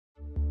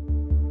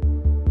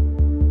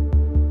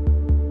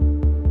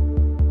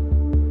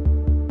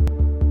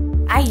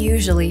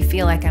usually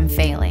feel like I'm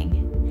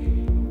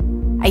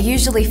failing. I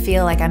usually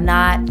feel like I'm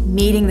not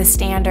meeting the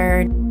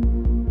standard,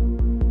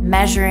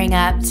 measuring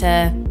up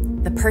to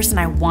the person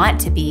I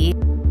want to be,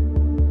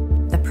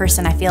 the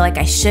person I feel like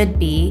I should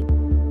be.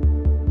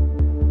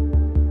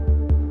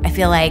 I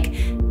feel like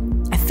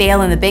I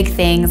fail in the big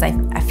things,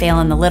 I fail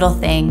in the little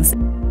things.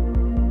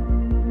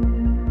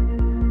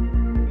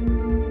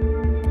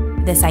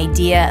 This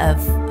idea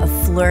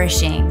of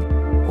flourishing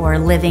or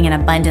living an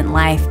abundant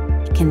life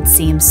can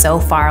seem so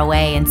far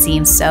away and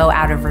seem so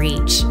out of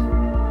reach.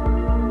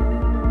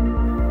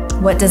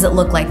 What does it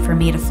look like for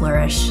me to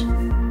flourish?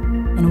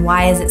 And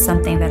why is it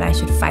something that I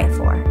should fight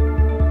for?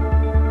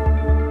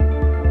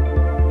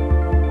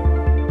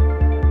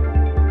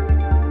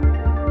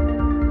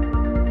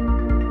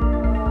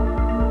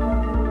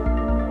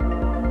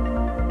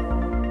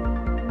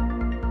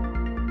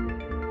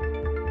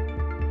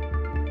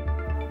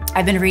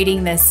 I've been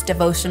reading this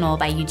devotional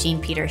by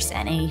Eugene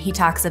Peterson, and he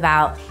talks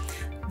about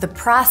the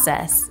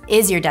process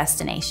is your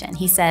destination.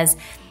 He says,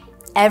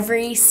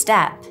 every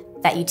step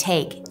that you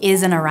take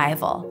is an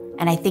arrival.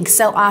 And I think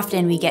so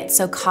often we get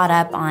so caught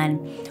up on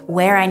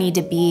where I need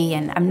to be,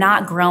 and I'm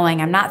not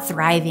growing, I'm not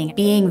thriving,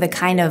 being the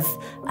kind of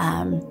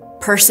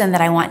person that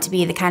I want to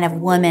be, the kind of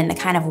woman, the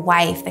kind of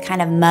wife, the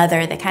kind of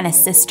mother, the kind of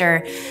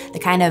sister, the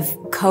kind of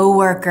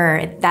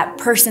coworker. That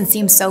person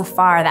seems so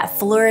far, that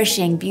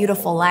flourishing,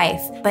 beautiful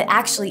life. But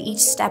actually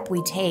each step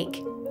we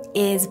take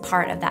is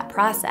part of that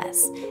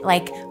process.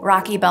 Like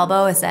Rocky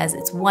Balboa says,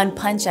 it's one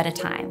punch at a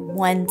time,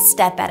 one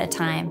step at a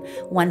time,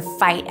 one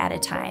fight at a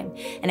time.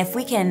 And if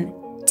we can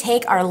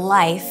take our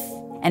life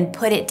and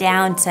put it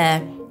down to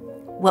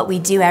what we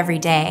do every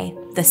day,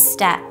 the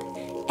step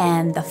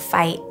and the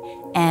fight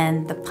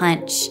and the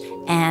punch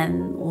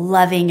and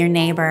loving your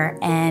neighbor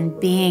and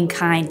being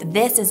kind,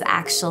 this is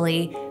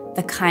actually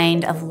the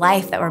kind of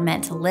life that we're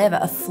meant to live,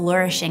 a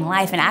flourishing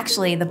life. And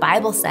actually the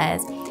Bible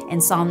says in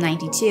Psalm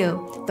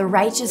 92, the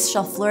righteous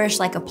shall flourish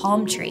like a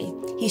palm tree.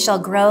 He shall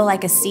grow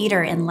like a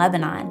cedar in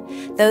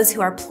Lebanon. Those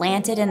who are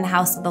planted in the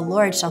house of the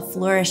Lord shall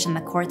flourish in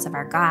the courts of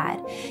our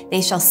God.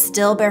 They shall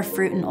still bear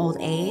fruit in old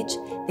age.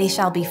 They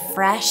shall be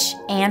fresh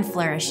and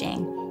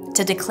flourishing,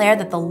 to declare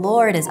that the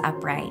Lord is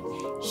upright.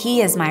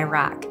 He is my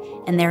rock,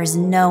 and there is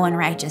no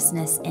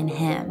unrighteousness in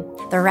him.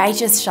 The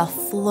righteous shall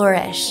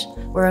flourish.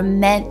 We're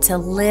meant to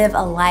live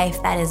a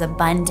life that is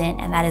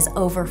abundant and that is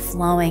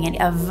overflowing, and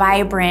a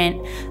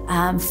vibrant,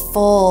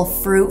 full,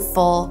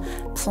 fruitful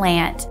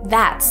plant.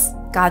 That's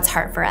God's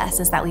heart for us,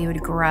 is that we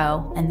would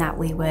grow and that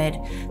we would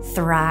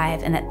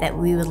thrive and that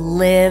we would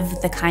live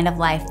the kind of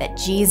life that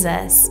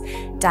Jesus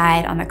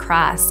died on the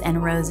cross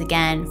and rose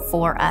again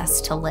for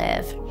us to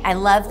live. I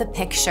love the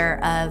picture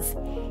of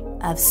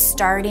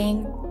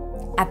starting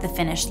at the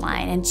finish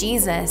line, and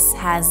Jesus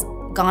has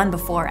gone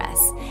before us.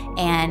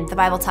 And the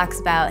Bible talks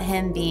about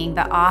him being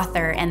the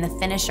author and the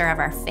finisher of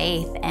our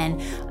faith.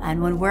 And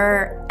when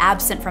we're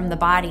absent from the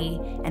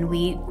body and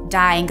we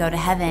die and go to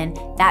heaven,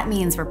 that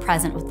means we're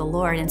present with the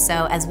Lord. And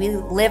so as we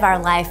live our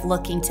life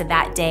looking to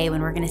that day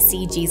when we're going to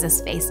see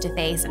Jesus face to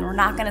face, and we're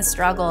not going to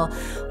struggle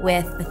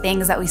with the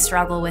things that we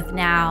struggle with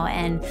now,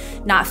 and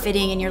not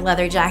fitting in your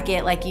leather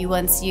jacket like you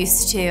once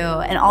used to,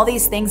 and all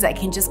these things that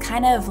can just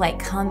kind of like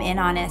come in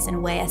on us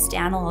and weigh us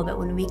down a little bit,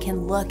 when we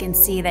can look and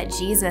see that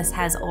Jesus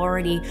has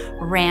already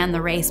ran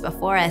the race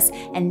before us,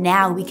 and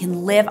now we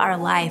can live our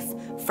life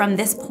from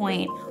this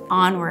point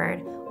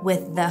onward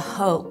with the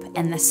hope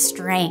and the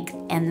strength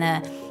and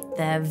the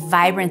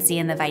vibrancy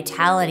and the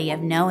vitality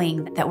of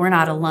knowing that we're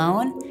not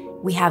alone.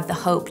 We have the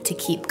hope to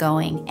keep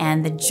going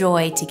and the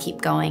joy to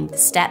keep going,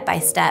 step by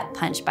step,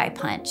 punch by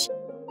punch.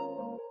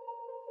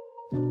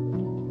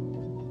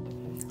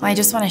 Well, I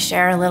just want to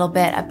share a little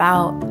bit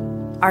about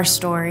our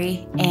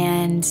story,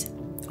 and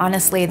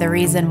honestly the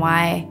reason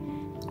why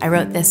I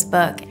wrote this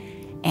book.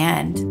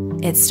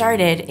 And it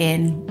started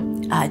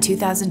in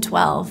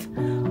 2012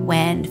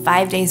 when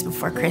 5 days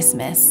before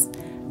Christmas,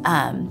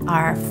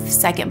 our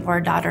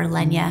second-born daughter,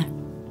 Lenya,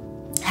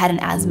 had an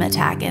asthma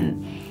attack,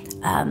 and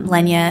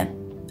Lenya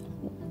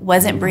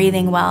wasn't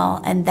breathing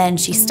well, and then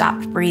she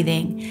stopped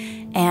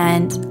breathing.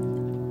 And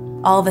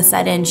all of a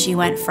sudden she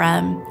went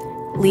from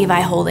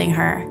Levi holding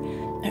her,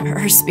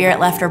 her spirit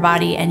left her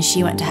body, and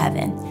she went to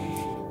heaven.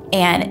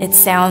 And it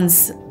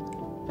sounds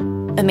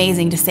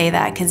amazing to say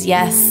that, because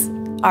yes,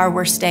 our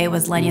worst day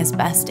was Lenya's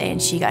best day, and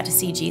she got to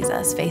see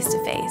Jesus face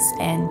to face,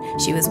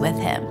 and she was with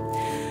him.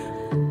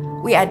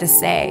 We had to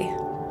say,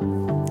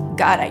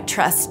 God, I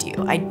trust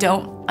you. I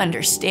don't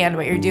understand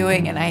what you're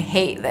doing, and I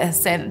hate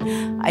this,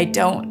 and I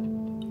don't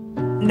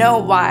know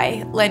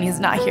why Lenya's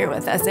not here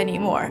with us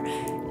anymore.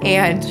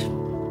 And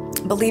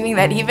believing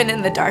that even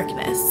in the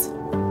darkness,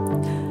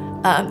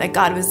 that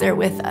God was there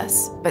with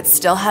us, but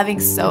still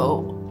having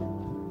so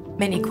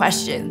many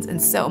questions and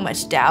so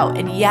much doubt.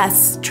 And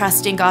yes,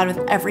 trusting God with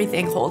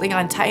everything, holding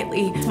on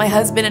tightly. My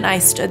husband and I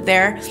stood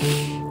there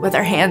with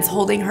our hands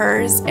holding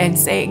hers and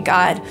saying,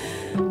 God,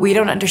 we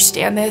don't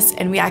understand this,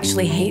 and we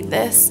actually hate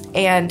this,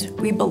 and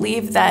we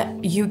believe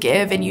that you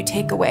give and you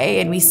take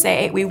away, and we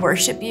say we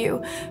worship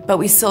you, but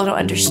we still don't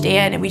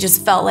understand. And we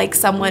just felt like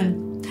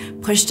someone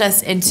pushed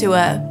us into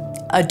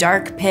a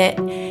dark pit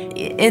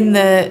in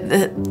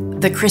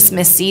the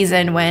Christmas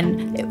season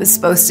when it was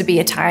supposed to be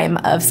a time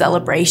of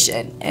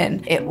celebration.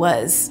 And it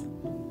was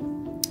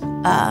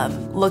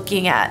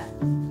looking at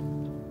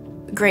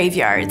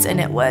graveyards, and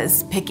it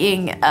was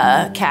picking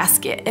a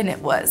casket, and it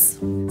was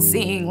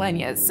seeing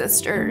Lenya's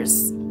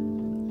sisters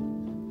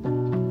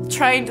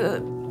trying to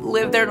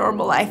live their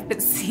normal life,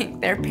 but seeing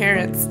their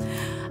parents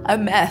a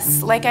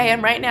mess like I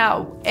am right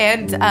now.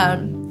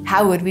 And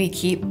how would we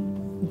keep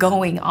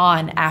going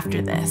on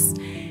after this?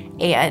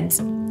 And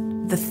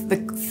the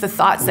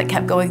thoughts that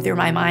kept going through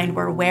my mind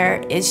were,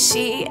 where is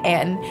she?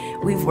 And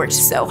we've worked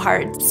so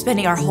hard,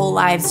 spending our whole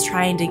lives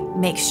trying to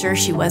make sure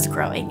she was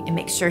growing and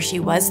make sure she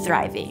was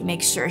thriving,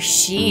 make sure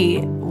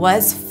she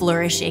was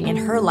flourishing in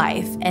her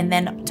life. And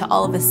then to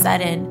all of a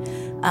sudden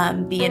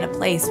be in a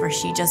place where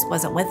she just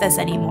wasn't with us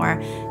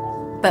anymore.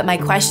 But my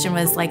question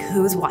was like,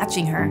 who's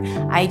watching her?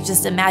 I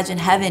just imagine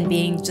heaven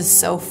being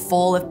just so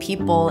full of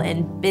people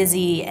and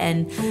busy,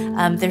 and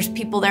there's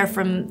people there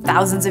from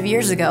thousands of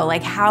years ago.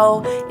 Like,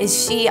 how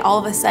is she all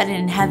of a sudden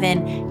in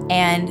heaven,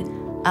 and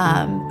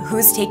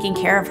who's taking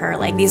care of her?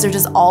 Like, these are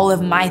just all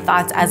of my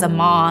thoughts as a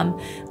mom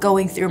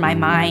going through my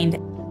mind.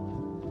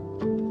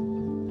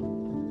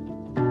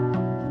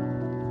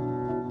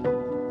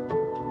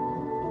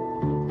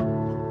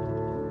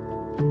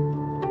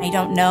 I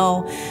don't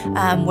know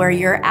where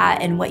you're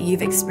at and what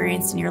you've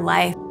experienced in your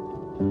life.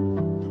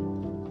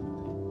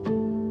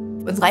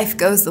 When life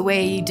goes the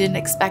way you didn't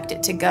expect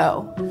it to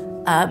go,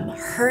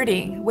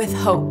 hurting with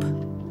hope,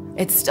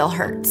 it still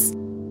hurts.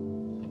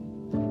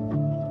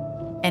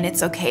 And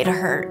it's okay to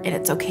hurt, and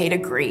it's okay to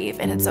grieve,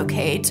 and it's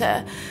okay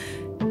to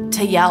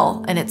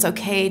yell, and it's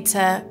okay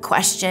to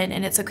question,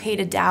 and it's okay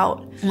to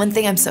doubt. One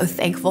thing I'm so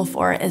thankful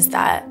for is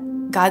that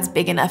God's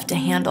big enough to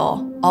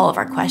handle all of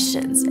our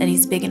questions, and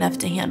He's big enough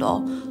to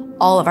handle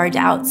all of our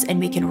doubts, and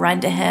we can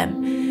run to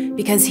Him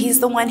because He's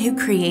the one who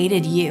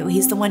created you.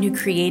 He's the one who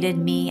created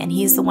me, and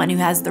He's the one who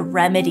has the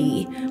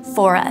remedy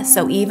for us.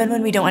 So even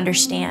when we don't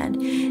understand,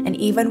 and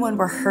even when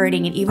we're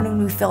hurting, and even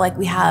when we feel like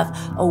we have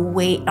a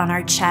weight on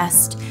our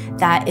chest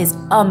that is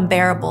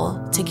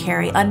unbearable to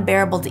carry,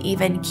 unbearable to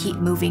even keep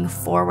moving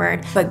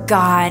forward, but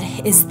God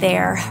is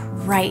there,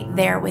 right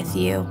there with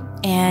you.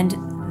 And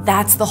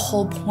that's the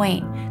whole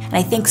point. And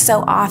I think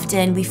so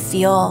often we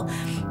feel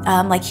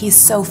like He's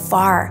so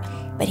far,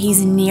 but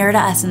He's near to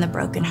us in the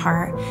broken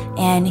heart,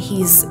 and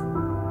He's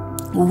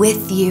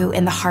with you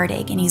in the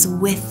heartache, and He's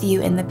with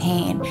you in the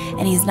pain,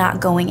 and He's not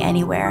going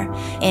anywhere.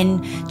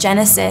 In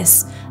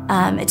Genesis,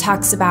 it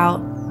talks about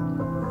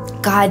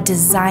God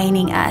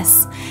designing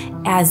us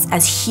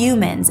as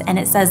humans, and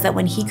it says that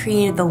when He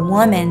created the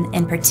woman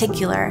in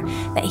particular,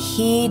 that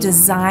He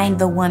designed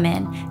the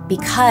woman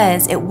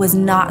because it was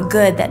not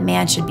good that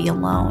man should be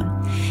alone.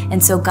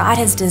 And so God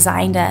has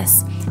designed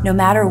us, no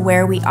matter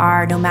where we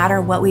are, no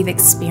matter what we've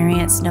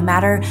experienced, no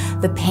matter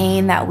the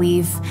pain that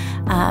we've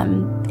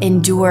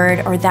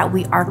endured or that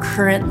we are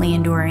currently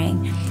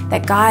enduring,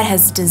 that God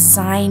has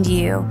designed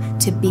you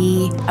to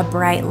be a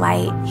bright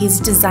light. He's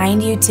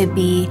designed you to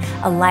be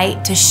a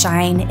light to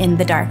shine in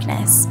the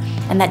darkness.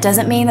 And that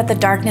doesn't mean that the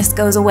darkness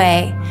goes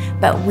away,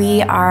 but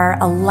we are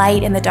a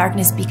light in the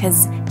darkness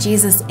because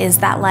Jesus is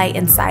that light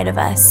inside of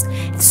us.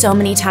 So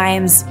many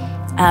times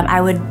I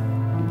would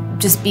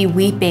just be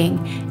weeping,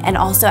 and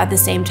also at the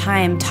same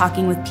time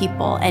talking with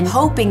people and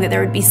hoping that there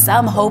would be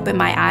some hope in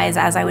my eyes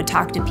as I would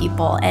talk to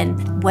people.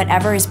 And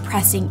whatever is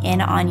pressing in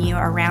on you,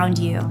 around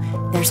you,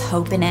 there's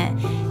hope in it.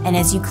 And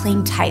as you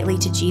cling tightly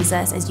to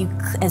Jesus, as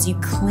you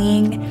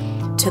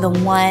cling to the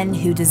one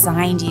who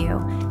designed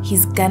you,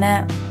 He's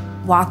gonna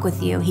walk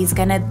with you. He's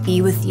gonna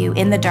be with you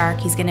in the dark.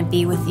 He's gonna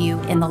be with you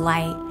in the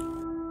light.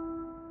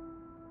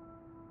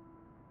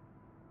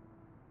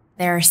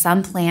 There are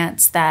some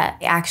plants that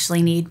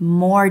actually need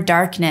more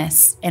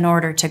darkness in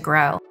order to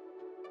grow.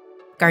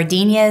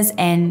 Gardenias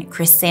and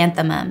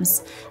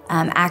chrysanthemums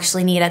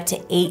actually need up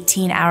to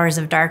 18 hours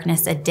of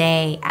darkness a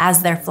day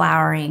as they're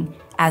flowering,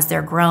 as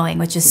they're growing,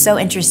 which is so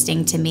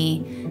interesting to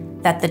me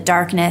that the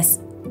darkness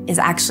is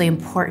actually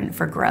important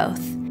for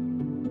growth.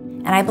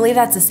 And I believe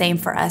that's the same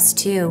for us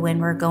too, when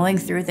we're going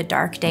through the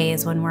dark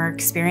days, when we're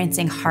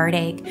experiencing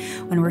heartache,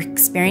 when we're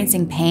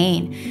experiencing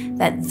pain,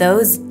 that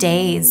those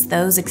days,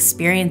 those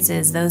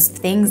experiences, those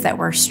things that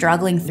we're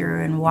struggling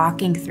through and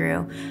walking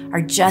through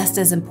are just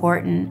as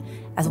important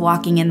as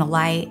walking in the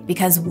light,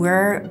 because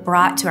we're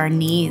brought to our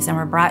knees and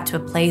we're brought to a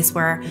place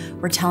where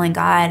we're telling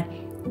God,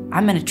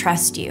 I'm gonna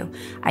trust you.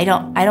 I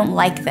don't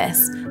like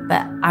this,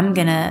 but I'm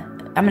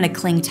gonna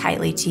cling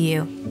tightly to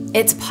you.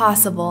 It's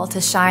possible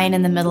to shine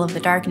in the middle of the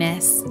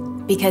darkness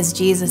because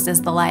Jesus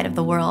is the light of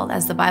the world,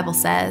 as the Bible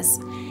says.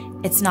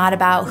 It's not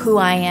about who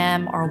I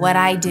am or what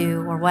I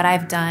do or what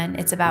I've done.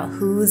 It's about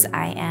whose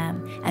I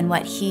am and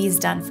what He's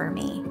done for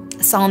me.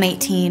 Psalm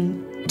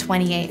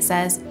 18:28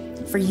 says,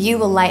 "For you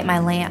will light my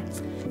lamp.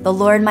 The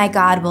Lord my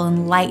God will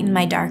enlighten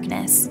my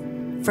darkness.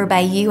 For by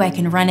you I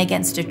can run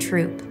against a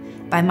troop.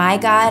 By my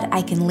God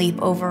I can leap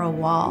over a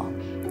wall.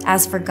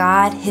 As for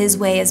God, His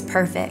way is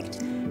perfect.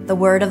 The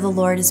word of the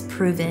Lord is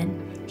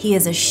proven. He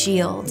is a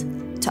shield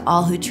to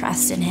all who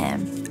trust in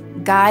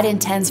him. God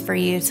intends for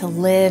you to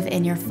live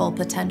in your full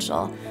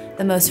potential,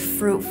 the most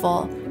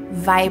fruitful,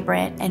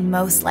 vibrant, and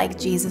most like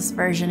Jesus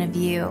version of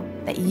you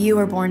that you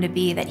were born to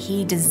be, that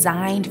he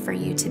designed for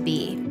you to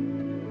be.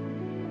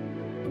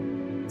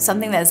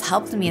 Something that has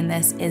helped me in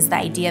this is the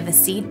idea of a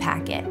seed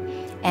packet.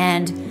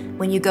 And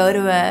when you go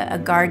to a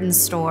garden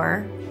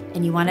store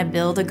and you want to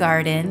build a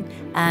garden,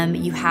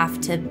 you have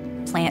to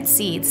plant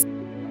seeds.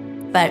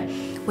 But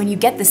when you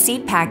get the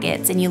seed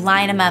packets and you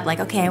line them up like,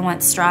 okay, I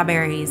want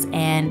strawberries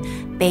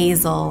and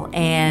basil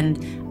and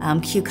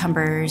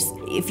cucumbers.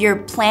 If you're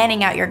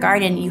planning out your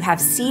garden, you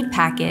have seed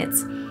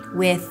packets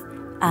with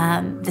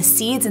the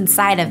seeds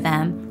inside of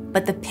them,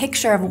 but the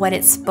picture of what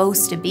it's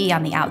supposed to be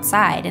on the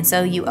outside. And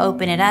so you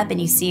open it up and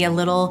you see a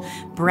little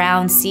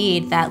brown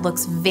seed that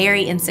looks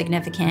very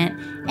insignificant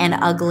and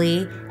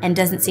ugly and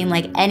doesn't seem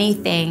like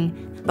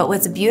anything. But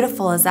what's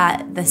beautiful is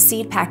that the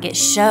seed packet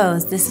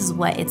shows this is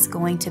what it's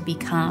going to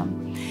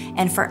become.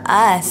 And for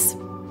us,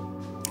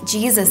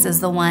 Jesus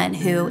is the one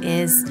who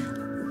is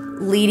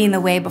leading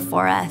the way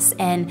before us.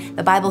 And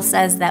the Bible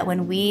says that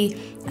when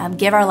we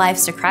give our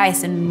lives to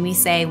Christ and we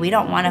say we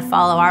don't want to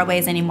follow our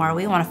ways anymore,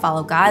 we want to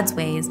follow God's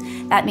ways,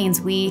 that means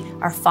we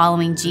are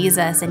following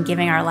Jesus and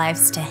giving our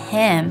lives to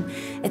him.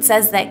 It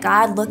says that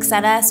God looks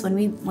at us, when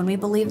we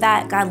believe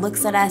that, God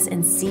looks at us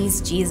and sees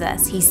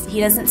Jesus.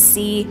 He doesn't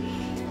see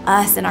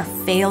us and our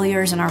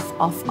failures and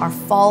our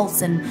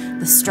faults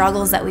and the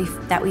struggles that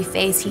we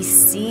face. He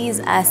sees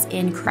us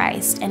in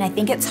Christ. And I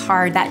think it's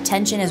hard. That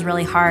tension is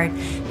really hard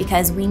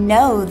because we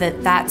know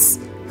that that's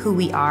who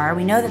we are.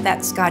 We know that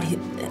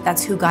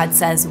that's who God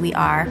says we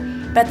are.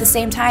 But at the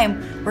same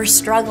time, we're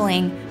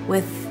struggling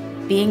with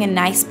being a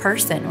nice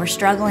person. We're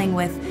struggling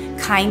with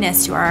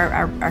kindness to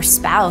our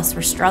spouse.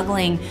 We're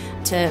struggling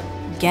to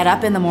get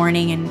up in the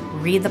morning and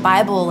read the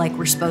Bible like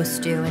we're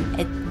supposed to.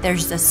 And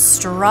there's this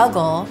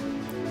struggle.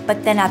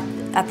 But then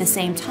at the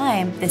same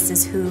time, this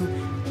is who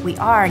we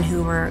are and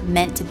who we're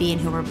meant to be and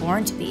who we're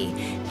born to be.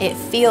 It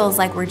feels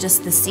like we're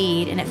just the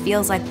seed and it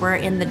feels like we're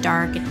in the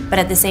dark. But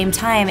at the same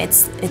time,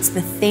 it's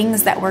the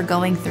things that we're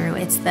going through.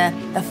 It's the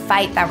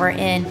fight that we're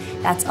in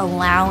that's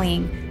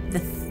allowing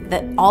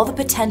all the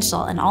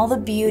potential and all the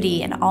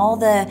beauty and all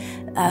the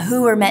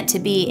who we're meant to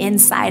be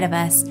inside of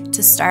us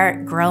to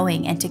start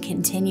growing and to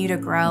continue to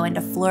grow and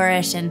to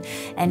flourish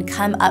and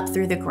come up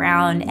through the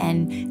ground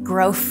and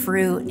grow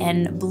fruit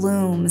and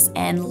blooms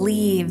and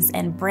leaves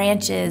and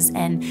branches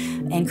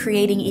and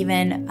creating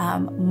even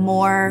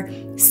more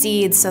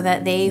seeds so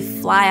that they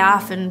fly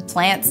off and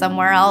plant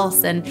somewhere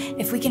else. And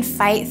if we can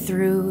fight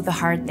through the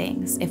hard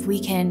things, if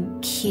we can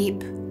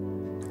keep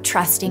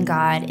trusting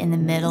God in the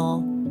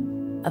middle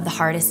of the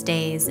hardest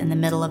days, in the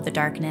middle of the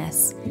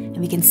darkness, and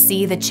we can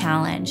see the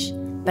challenge,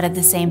 but at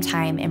the same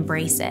time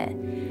embrace it,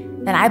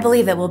 then I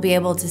believe that we'll be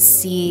able to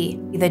see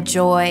the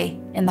joy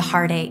in the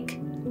heartache,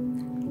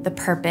 the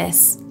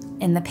purpose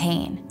in the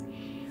pain.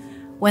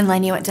 When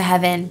Lenny went to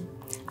heaven,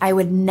 I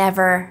would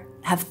never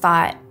have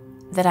thought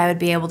that I would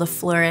be able to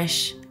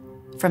flourish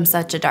from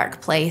such a dark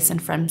place and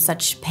from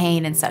such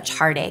pain and such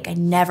heartache. I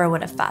never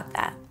would have thought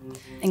that.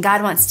 And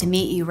God wants to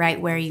meet you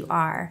right where you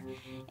are.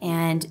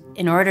 And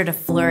in order to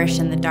flourish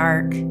in the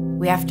dark,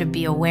 we have to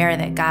be aware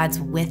that God's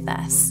with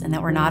us and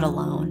that we're not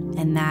alone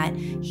and that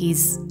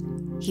He's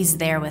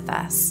there with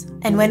us.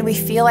 And when we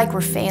feel like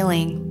we're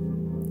failing,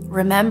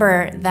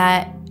 remember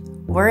that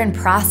we're in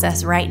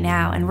process right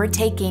now and we're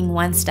taking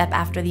one step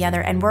after the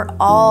other, and we're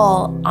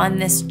all on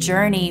this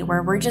journey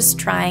where we're just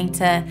trying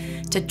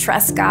to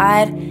trust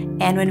God.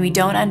 And when we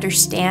don't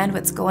understand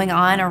what's going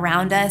on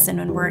around us and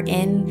when we're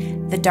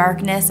in the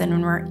darkness and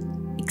when we're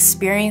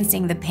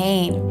experiencing the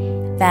pain,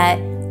 that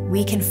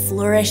we can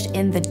flourish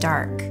in the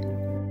dark.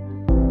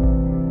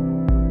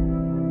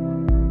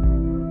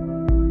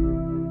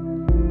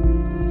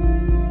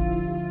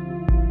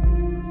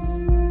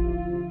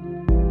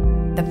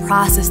 The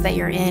process that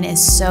you're in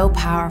is so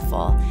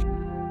powerful,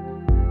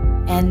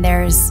 and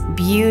there's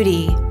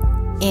beauty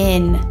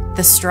in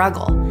the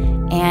struggle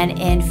and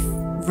in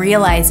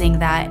realizing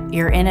that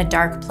you're in a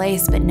dark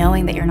place, but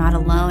knowing that you're not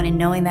alone and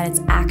knowing that it's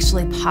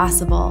actually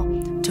possible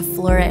to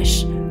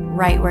flourish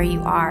right where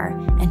you are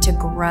and to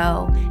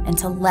grow and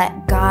to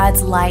let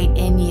God's light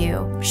in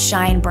you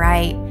shine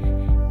bright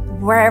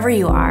wherever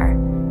you are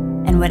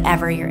and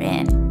whatever you're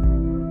in.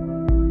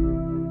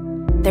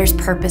 There's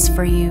purpose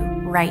for you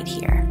right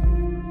here.